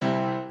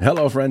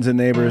Hello, friends and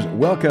neighbors.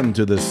 Welcome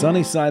to the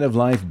Sunny Side of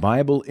Life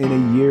Bible in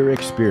a Year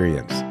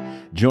experience.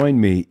 Join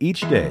me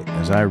each day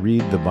as I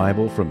read the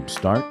Bible from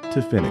start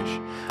to finish.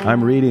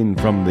 I'm reading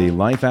from the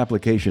Life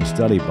Application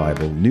Study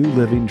Bible, New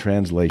Living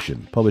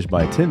Translation, published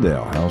by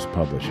Tyndale House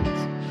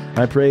Publishers.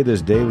 I pray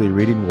this daily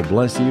reading will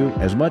bless you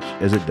as much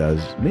as it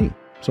does me.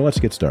 So let's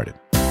get started.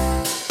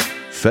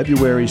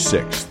 February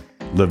 6th,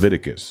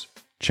 Leviticus,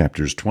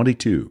 chapters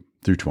 22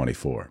 through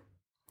 24.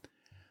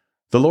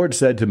 The Lord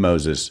said to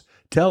Moses,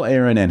 "Tell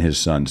Aaron and his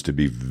sons to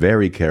be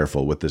very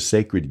careful with the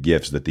sacred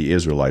gifts that the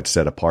Israelites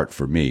set apart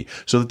for me,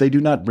 so that they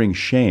do not bring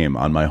shame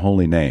on my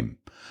holy name.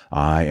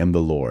 I am the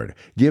Lord.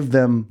 Give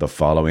them the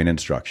following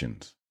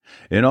instructions.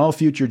 In all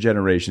future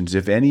generations,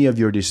 if any of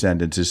your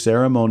descendants is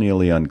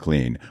ceremonially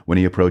unclean when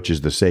he approaches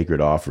the sacred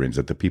offerings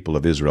that the people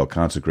of Israel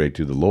consecrate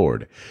to the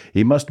Lord,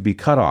 he must be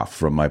cut off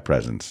from my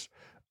presence.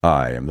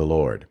 I am the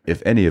Lord.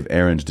 If any of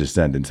Aaron's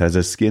descendants has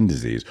a skin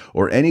disease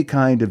or any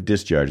kind of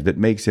discharge that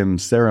makes him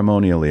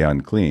ceremonially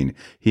unclean,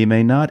 he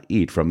may not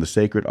eat from the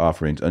sacred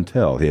offerings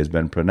until he has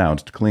been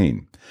pronounced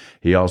clean.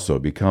 He also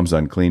becomes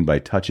unclean by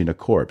touching a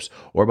corpse,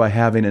 or by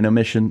having an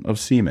emission of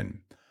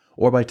semen,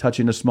 or by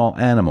touching a small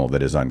animal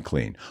that is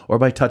unclean, or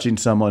by touching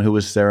someone who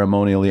is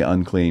ceremonially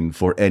unclean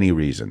for any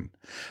reason.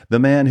 The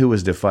man who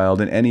is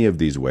defiled in any of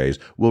these ways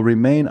will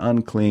remain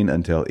unclean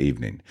until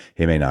evening.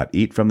 He may not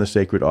eat from the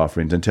sacred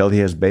offerings until he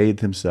has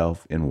bathed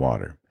himself in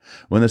water.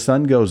 When the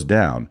sun goes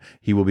down,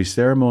 he will be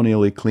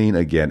ceremonially clean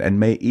again and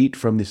may eat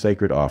from the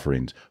sacred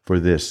offerings, for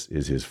this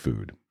is his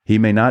food. He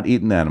may not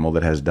eat an animal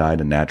that has died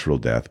a natural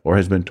death or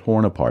has been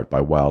torn apart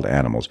by wild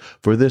animals,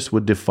 for this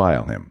would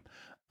defile him.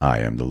 I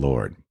am the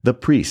Lord. The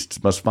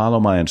priests must follow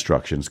my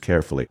instructions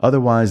carefully,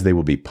 otherwise they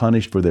will be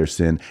punished for their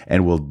sin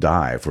and will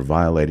die for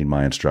violating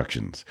my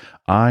instructions.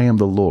 I am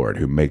the Lord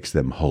who makes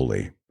them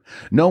holy.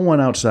 No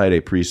one outside a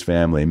priest's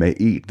family may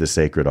eat the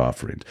sacred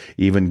offerings.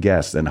 Even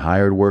guests and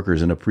hired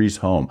workers in a priest's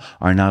home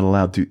are not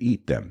allowed to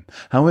eat them.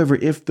 However,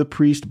 if the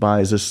priest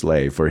buys a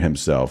slave for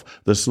himself,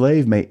 the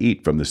slave may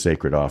eat from the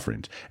sacred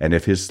offerings, and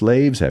if his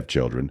slaves have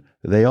children,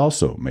 they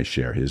also may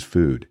share his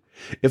food.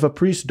 If a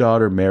priest's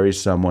daughter marries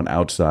someone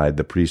outside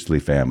the priestly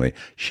family,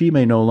 she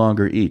may no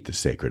longer eat the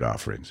sacred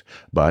offerings.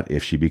 But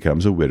if she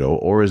becomes a widow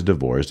or is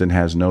divorced and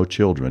has no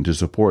children to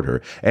support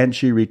her, and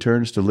she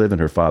returns to live in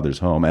her father's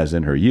home as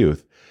in her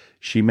youth,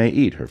 she may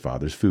eat her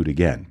father's food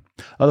again.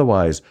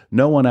 Otherwise,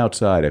 no one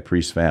outside a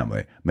priest's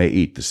family may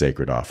eat the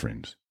sacred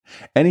offerings.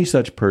 Any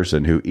such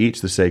person who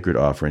eats the sacred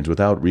offerings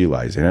without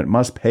realizing it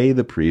must pay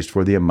the priest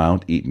for the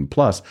amount eaten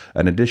plus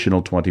an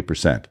additional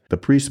 20%. The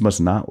priest must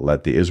not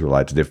let the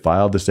Israelites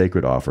defile the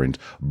sacred offerings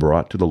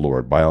brought to the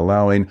Lord by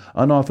allowing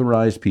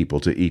unauthorized people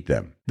to eat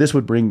them. This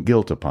would bring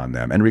guilt upon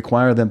them and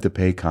require them to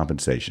pay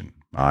compensation.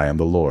 I am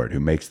the Lord who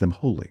makes them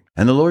holy.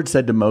 And the Lord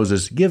said to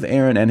Moses, "Give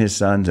Aaron and his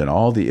sons and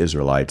all the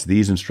Israelites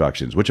these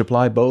instructions, which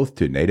apply both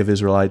to native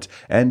Israelites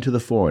and to the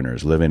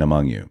foreigners living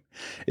among you.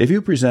 If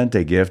you present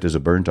a gift as a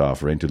burnt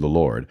offering to the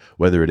Lord,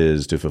 whether it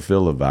is to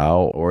fulfill a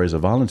vow or as a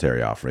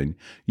voluntary offering,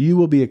 you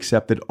will be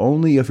accepted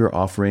only if your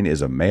offering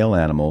is a male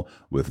animal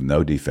with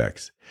no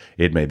defects.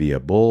 It may be a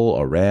bull,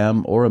 a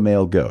ram, or a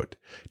male goat.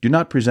 Do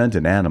not present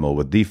an animal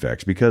with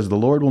defects, because the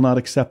Lord will not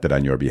accept it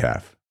on your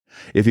behalf.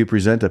 If you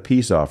present a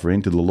peace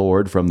offering to the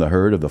Lord from the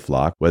herd of the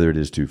flock, whether it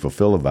is to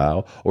fulfill a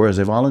vow or as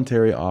a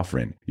voluntary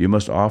offering, you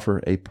must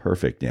offer a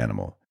perfect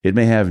animal. It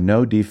may have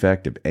no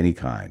defect of any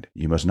kind.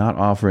 You must not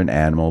offer an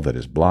animal that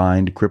is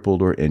blind,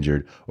 crippled, or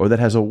injured, or that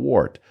has a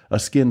wart, a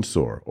skin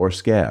sore, or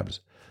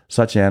scabs.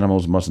 Such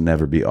animals must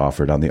never be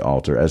offered on the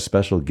altar as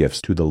special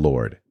gifts to the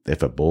Lord.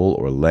 If a bull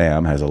or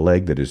lamb has a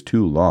leg that is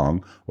too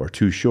long or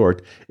too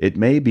short, it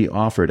may be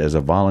offered as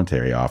a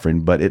voluntary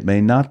offering, but it may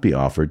not be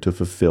offered to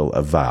fulfill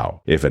a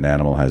vow. If an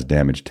animal has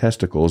damaged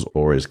testicles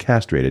or is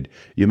castrated,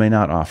 you may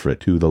not offer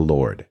it to the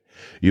Lord.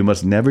 You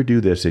must never do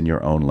this in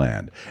your own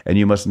land, and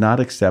you must not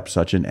accept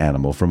such an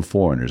animal from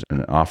foreigners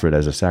and offer it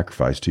as a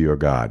sacrifice to your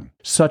God.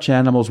 Such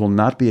animals will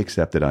not be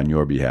accepted on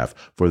your behalf,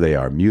 for they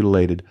are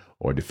mutilated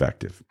or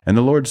defective." And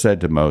the Lord said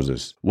to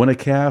Moses, "When a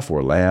calf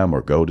or lamb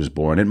or goat is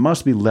born, it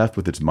must be left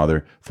with its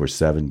mother for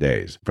 7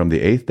 days. From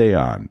the 8th day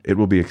on, it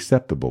will be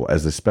acceptable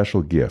as a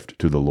special gift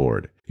to the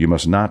Lord. You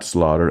must not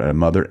slaughter a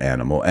mother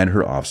animal and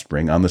her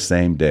offspring on the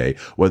same day,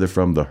 whether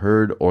from the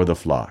herd or the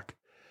flock.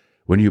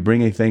 When you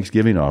bring a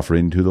thanksgiving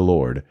offering to the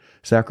Lord,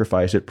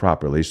 sacrifice it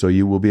properly so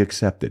you will be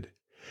accepted.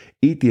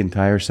 Eat the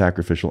entire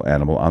sacrificial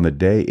animal on the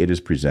day it is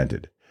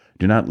presented.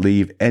 Do not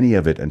leave any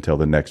of it until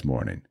the next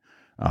morning.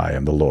 I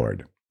am the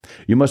Lord.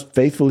 You must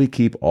faithfully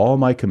keep all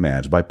my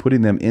commands by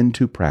putting them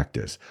into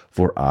practice,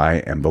 for I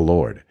am the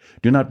Lord.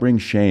 Do not bring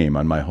shame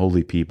on my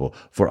holy people,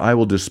 for I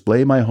will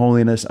display my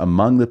holiness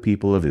among the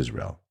people of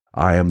Israel.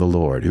 I am the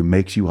Lord who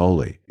makes you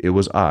holy. It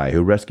was I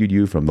who rescued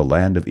you from the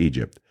land of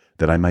Egypt,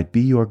 that I might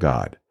be your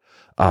God.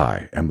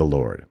 I am the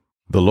Lord."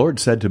 The Lord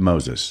said to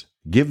Moses,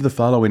 "Give the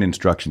following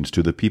instructions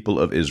to the people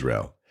of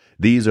Israel.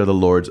 These are the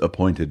Lord's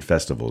appointed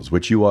festivals,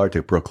 which you are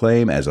to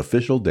proclaim as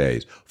official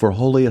days for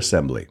holy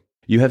assembly.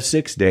 You have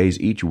 6 days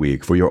each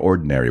week for your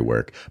ordinary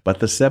work, but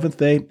the seventh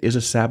day is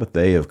a Sabbath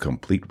day of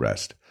complete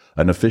rest,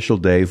 an official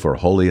day for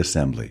holy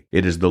assembly.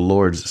 It is the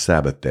Lord's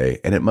Sabbath day,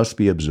 and it must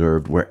be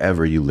observed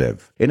wherever you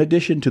live. In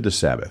addition to the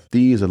Sabbath,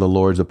 these are the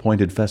Lord's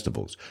appointed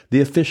festivals,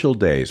 the official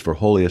days for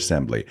holy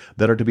assembly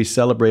that are to be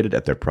celebrated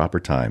at their proper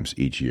times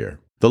each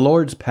year. The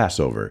Lord's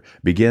Passover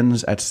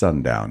begins at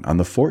sundown on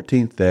the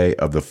 14th day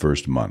of the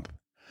first month.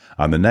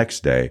 On the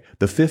next day,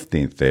 the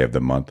 15th day of the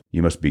month,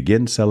 you must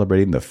begin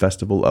celebrating the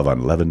festival of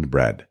unleavened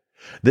bread.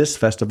 This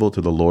festival to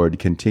the Lord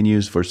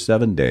continues for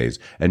 7 days,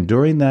 and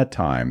during that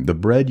time the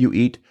bread you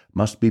eat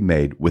must be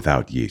made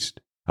without yeast.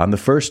 On the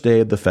first day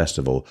of the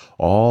festival,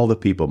 all the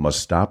people must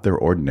stop their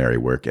ordinary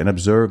work and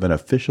observe an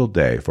official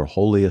day for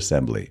holy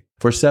assembly.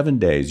 For 7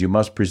 days you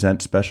must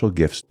present special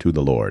gifts to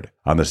the Lord.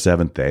 On the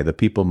seventh day, the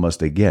people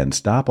must again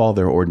stop all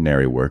their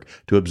ordinary work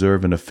to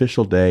observe an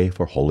official day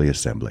for holy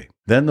assembly.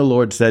 Then the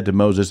Lord said to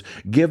Moses,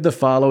 "Give the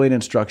following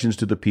instructions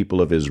to the people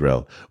of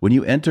Israel. When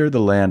you enter the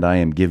land I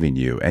am giving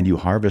you, and you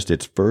harvest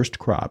its first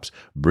crops,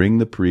 bring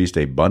the priest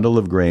a bundle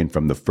of grain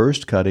from the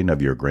first cutting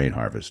of your grain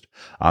harvest.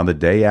 On the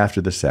day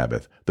after the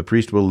Sabbath, the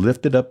priest will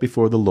lift it up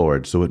before the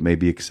Lord so it may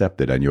be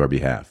accepted on your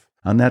behalf.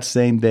 On that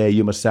same day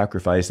you must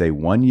sacrifice a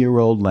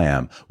 1-year-old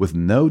lamb with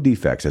no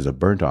defects as a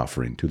burnt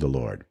offering to the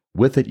Lord.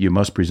 With it you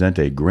must present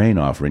a grain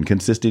offering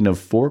consisting of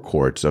 4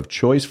 quarts of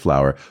choice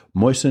flour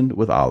moistened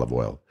with olive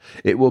oil.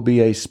 It will be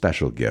a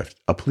special gift,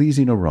 a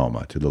pleasing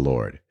aroma to the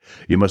Lord.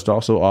 You must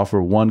also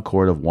offer 1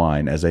 quart of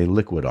wine as a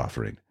liquid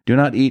offering. Do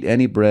not eat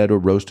any bread or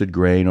roasted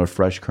grain or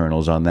fresh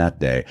kernels on that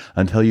day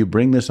until you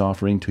bring this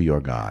offering to your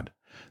God.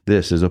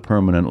 This is a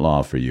permanent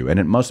law for you, and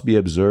it must be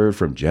observed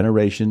from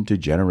generation to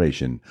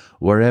generation,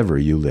 wherever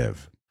you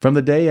live. From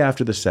the day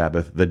after the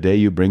Sabbath, the day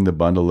you bring the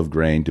bundle of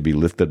grain to be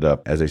lifted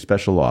up as a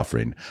special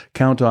offering,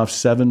 count off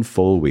 7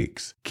 full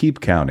weeks.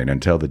 Keep counting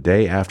until the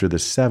day after the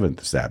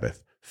 7th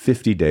Sabbath,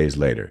 50 days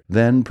later.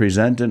 Then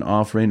present an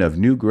offering of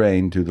new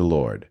grain to the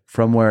Lord.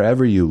 From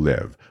wherever you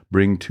live,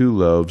 bring 2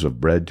 loaves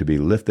of bread to be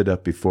lifted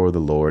up before the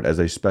Lord as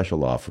a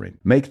special offering.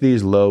 Make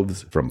these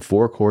loaves from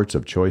 4 quarts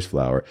of choice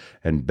flour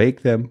and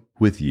bake them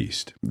with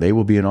yeast. They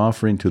will be an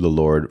offering to the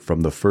Lord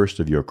from the first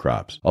of your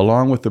crops.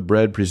 Along with the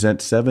bread, present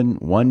 7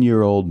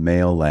 1-year-old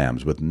male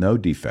lambs with no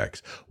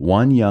defects,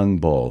 1 young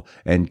bull,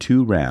 and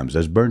 2 rams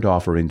as burnt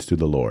offerings to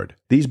the Lord.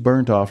 These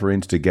burnt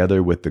offerings,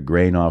 together with the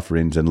grain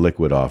offerings and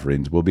liquid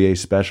offerings, will be a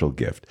special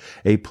gift,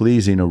 a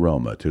pleasing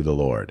aroma to the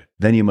Lord.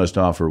 Then you must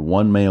offer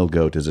 1 male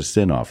goat as a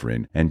sin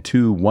offering and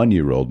 2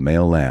 1-year-old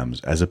male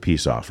lambs as a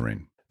peace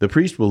offering. The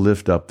priest will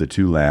lift up the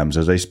 2 lambs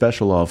as a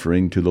special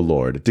offering to the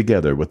Lord,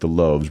 together with the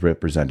loaves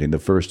representing the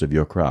first of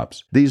your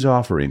crops. These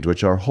offerings,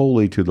 which are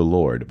holy to the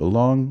Lord,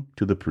 belong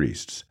to the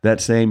priests. That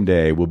same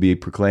day will be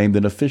proclaimed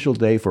an official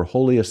day for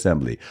holy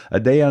assembly, a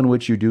day on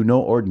which you do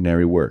no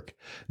ordinary work.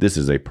 This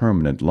is a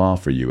permanent law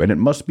for you, and it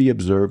must be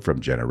observed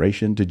from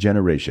generation to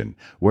generation,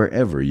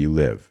 wherever you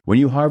live. When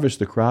you harvest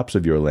the crops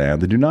of your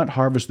land, do not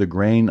harvest the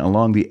grain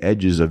along the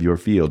edges of your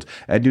fields,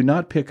 and do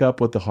not pick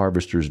up what the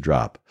harvesters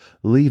drop.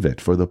 Leave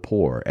it for the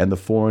poor and the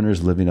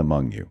foreigners living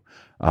among you.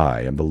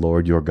 I am the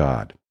Lord your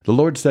God. The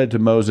Lord said to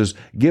Moses,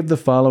 "Give the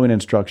following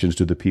instructions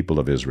to the people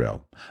of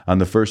Israel. On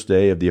the first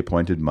day of the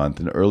appointed month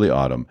in early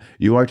autumn,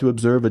 you are to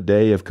observe a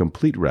day of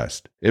complete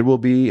rest. It will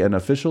be an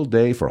official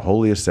day for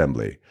holy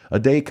assembly, a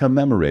day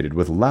commemorated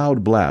with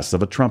loud blasts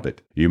of a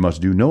trumpet. You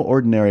must do no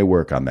ordinary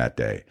work on that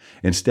day.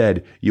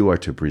 Instead, you are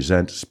to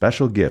present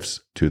special gifts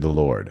to the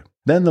Lord."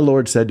 Then the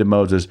Lord said to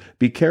Moses,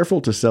 "Be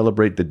careful to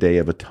celebrate the Day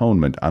of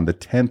Atonement on the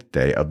 10th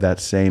day of that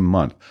same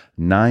month,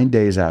 9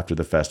 days after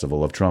the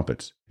Festival of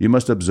Trumpets. You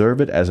must observe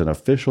it as an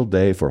official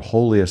day for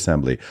holy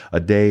assembly,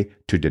 a day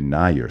to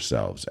deny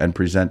yourselves and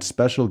present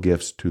special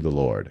gifts to the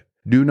Lord.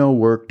 Do no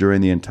work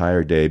during the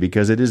entire day,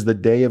 because it is the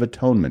Day of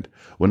Atonement,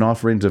 when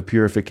offerings of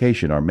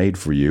purification are made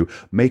for you,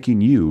 making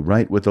you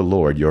right with the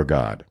Lord your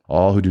God.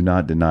 All who do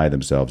not deny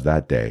themselves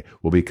that day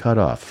will be cut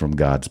off from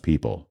God's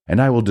people. And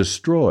I will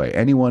destroy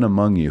anyone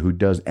among you who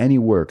does any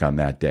work on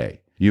that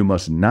day. You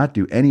must not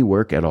do any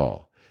work at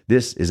all.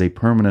 This is a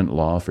permanent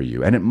law for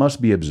you, and it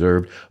must be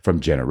observed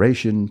from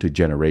generation to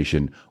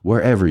generation,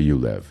 wherever you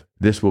live.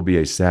 This will be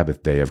a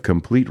Sabbath day of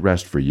complete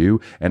rest for you,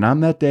 and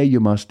on that day you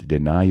must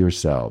deny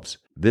yourselves.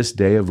 This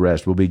day of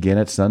rest will begin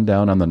at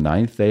sundown on the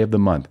 9th day of the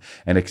month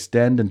and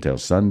extend until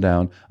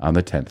sundown on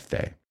the 10th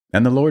day.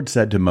 And the Lord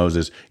said to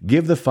Moses,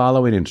 "Give the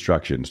following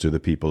instructions to the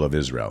people of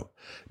Israel.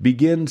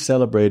 Begin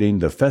celebrating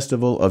the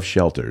Festival of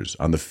Shelters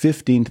on the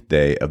 15th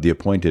day of the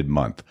appointed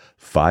month,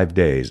 5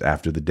 days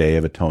after the Day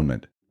of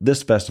Atonement.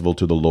 This festival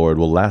to the Lord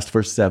will last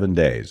for 7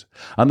 days.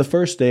 On the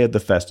first day of the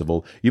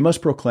festival, you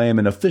must proclaim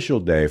an official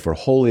day for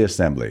holy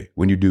assembly,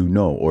 when you do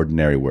no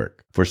ordinary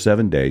work. For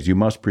 7 days you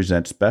must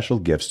present special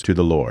gifts to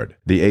the Lord.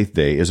 The 8th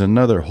day is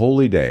another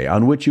holy day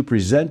on which you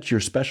present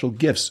your special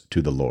gifts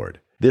to the Lord.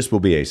 This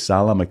will be a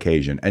solemn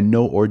occasion, and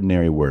no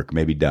ordinary work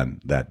may be done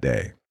that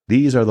day.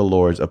 These are the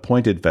Lord's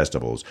appointed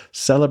festivals.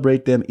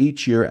 Celebrate them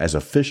each year as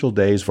official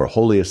days for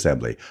Holy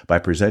Assembly by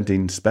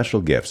presenting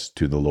special gifts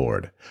to the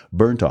Lord.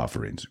 Burnt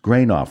offerings,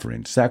 grain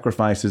offerings,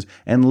 sacrifices,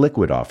 and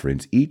liquid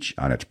offerings, each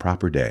on its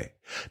proper day.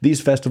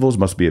 These festivals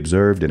must be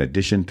observed in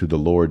addition to the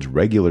Lord's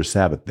regular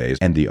Sabbath days,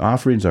 and the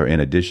offerings are in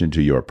addition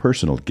to your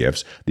personal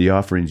gifts, the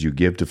offerings you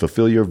give to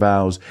fulfill your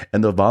vows,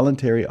 and the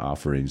voluntary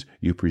offerings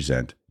you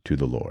present to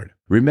the Lord.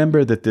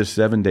 Remember that this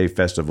 7-day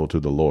festival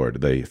to the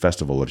Lord, the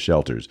Festival of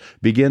Shelters,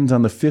 begins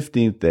on the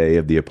 15th day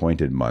of the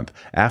appointed month,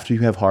 after you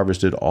have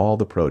harvested all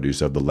the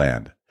produce of the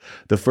land.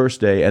 The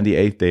first day and the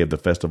 8th day of the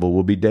festival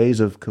will be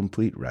days of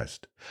complete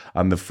rest.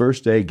 On the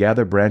first day,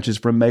 gather branches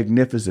from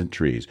magnificent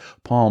trees,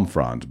 palm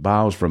fronds,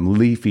 boughs from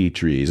leafy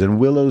trees, and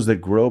willows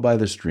that grow by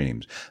the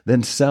streams.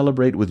 Then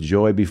celebrate with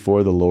joy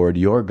before the Lord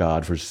your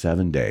God for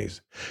 7 days.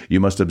 You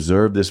must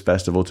observe this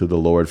festival to the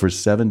Lord for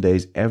 7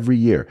 days every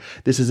year.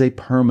 This is a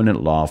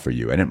permanent law for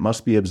you, and it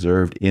must be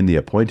observed in the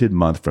appointed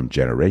month from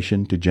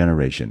generation to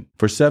generation.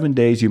 For 7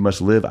 days you must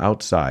live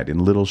outside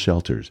in little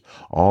shelters.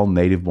 All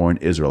native-born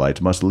Israelites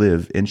must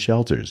live in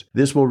shelters.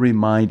 This will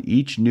remind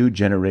each new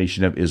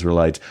generation of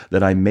Israelites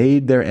that I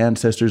made their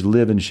ancestors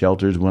live in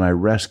shelters when I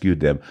rescued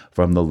them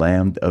from the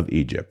land of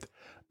Egypt.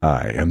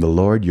 I am the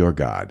Lord your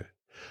God.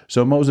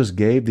 So Moses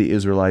gave the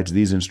Israelites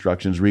these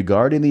instructions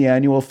regarding the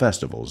annual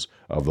festivals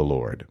of the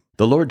Lord.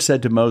 The Lord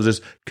said to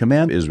Moses,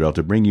 "Command Israel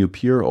to bring you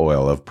pure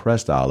oil of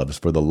pressed olives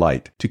for the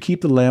light, to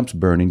keep the lamps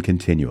burning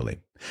continually.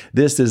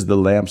 This is the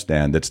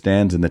lampstand that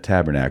stands in the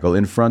tabernacle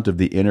in front of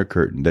the inner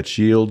curtain that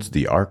shields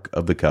the ark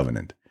of the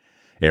covenant.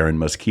 Aaron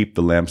must keep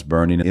the lamps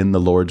burning in the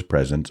Lord's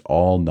presence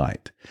all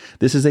night.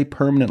 This is a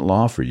permanent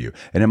law for you,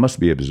 and it must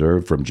be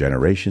observed from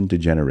generation to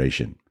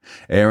generation.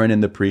 Aaron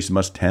and the priests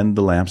must tend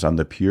the lamps on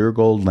the pure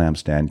gold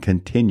lampstand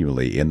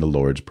continually in the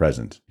Lord's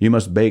presence. You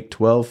must bake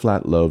 12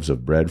 flat loaves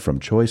of bread from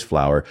choice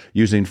flour,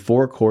 using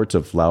 4 quarts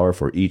of flour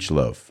for each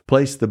loaf.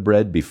 Place the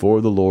bread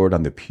before the Lord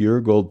on the pure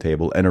gold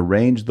table and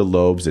arrange the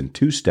loaves in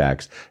 2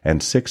 stacks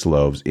and 6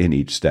 loaves in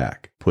each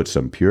stack. Put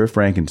some pure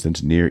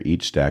frankincense near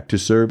each stack to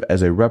serve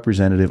as a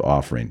representative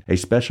offering, a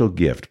special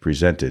gift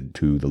presented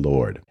to the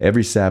Lord.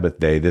 Every Sabbath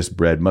day, this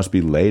bread must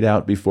be laid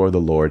out before the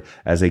Lord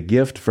as a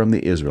gift from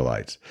the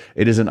Israelites.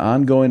 It is an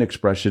ongoing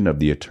expression of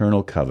the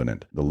eternal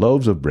covenant. The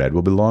loaves of bread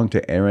will belong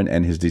to Aaron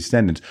and his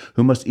descendants,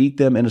 who must eat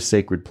them in a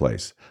sacred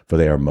place, for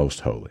they are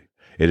most holy.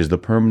 It is the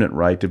permanent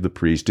right of the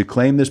priest to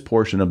claim this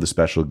portion of the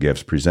special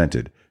gifts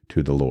presented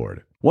to the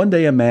Lord. One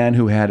day a man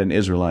who had an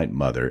Israelite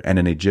mother and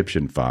an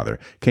Egyptian father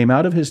came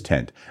out of his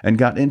tent and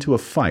got into a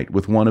fight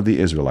with one of the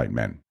Israelite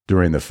men.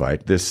 During the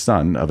fight, this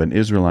son of an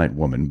Israelite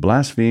woman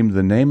blasphemed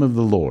the name of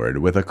the Lord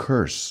with a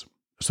curse.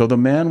 So the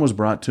man was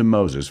brought to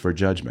Moses for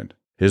judgment.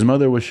 His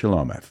mother was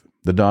Shelomith,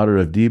 the daughter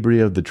of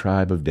Dibri of the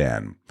tribe of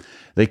Dan.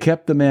 They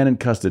kept the man in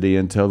custody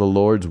until the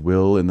Lord's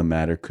will in the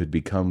matter could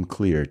become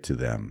clear to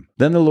them.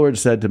 Then the Lord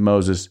said to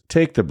Moses,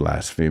 "Take the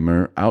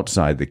blasphemer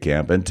outside the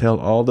camp and tell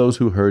all those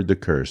who heard the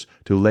curse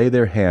to lay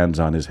their hands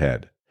on his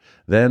head.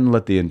 Then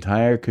let the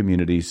entire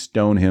community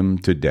stone him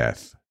to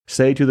death.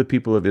 Say to the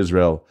people of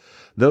Israel,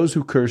 'Those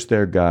who curse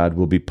their God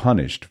will be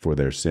punished for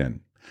their sin.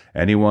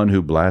 Anyone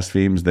who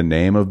blasphemes the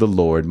name of the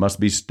Lord must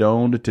be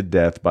stoned to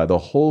death by the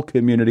whole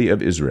community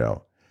of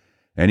Israel.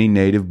 Any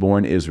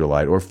native-born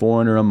Israelite or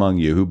foreigner among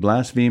you who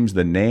blasphemes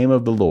the name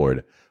of the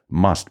Lord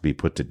must be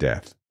put to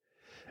death.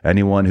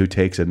 Anyone who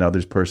takes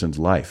another person's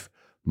life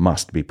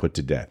must be put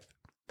to death.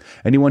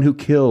 Anyone who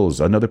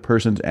kills another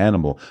person's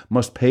animal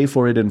must pay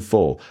for it in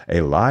full, a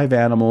live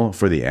animal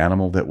for the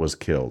animal that was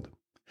killed.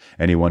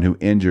 Anyone who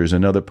injures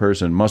another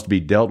person must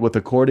be dealt with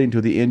according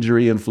to the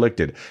injury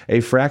inflicted, a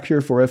fracture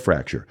for a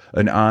fracture,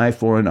 an eye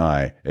for an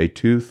eye, a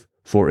tooth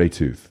for a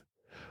tooth.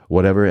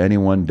 Whatever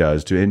anyone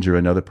does to injure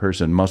another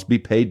person must be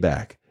paid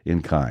back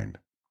in kind.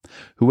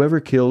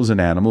 Whoever kills an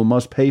animal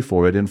must pay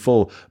for it in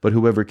full, but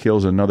whoever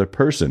kills another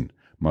person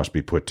must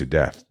be put to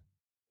death.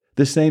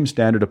 This same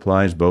standard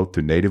applies both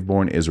to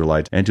native-born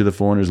Israelites and to the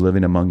foreigners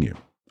living among you.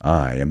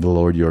 I am the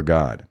Lord your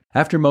God."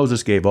 After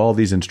Moses gave all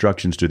these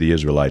instructions to the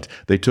Israelites,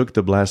 they took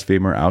the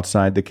blasphemer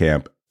outside the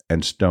camp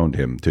and stoned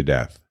him to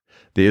death.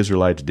 The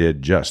Israelites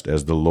did just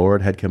as the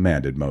Lord had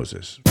commanded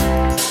Moses.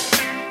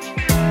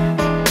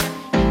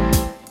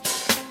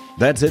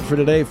 That's it for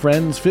today,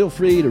 friends. Feel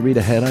free to read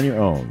ahead on your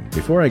own.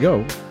 Before I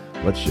go,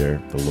 let's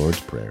share the Lord's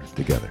Prayer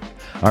together.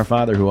 Our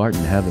Father who art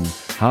in heaven,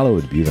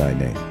 hallowed be thy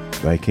name.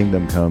 Thy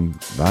kingdom come,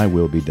 thy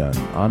will be done,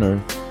 on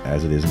earth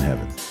as it is in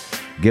heaven.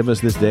 Give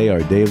us this day our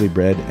daily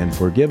bread, and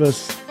forgive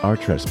us our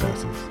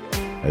trespasses,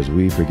 as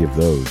we forgive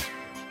those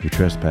who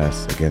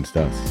trespass against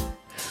us.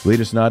 Lead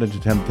us not into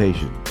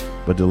temptation,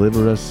 but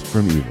deliver us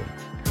from evil.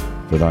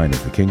 For thine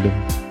is the kingdom,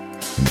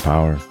 and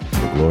power,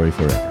 and the glory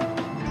forever.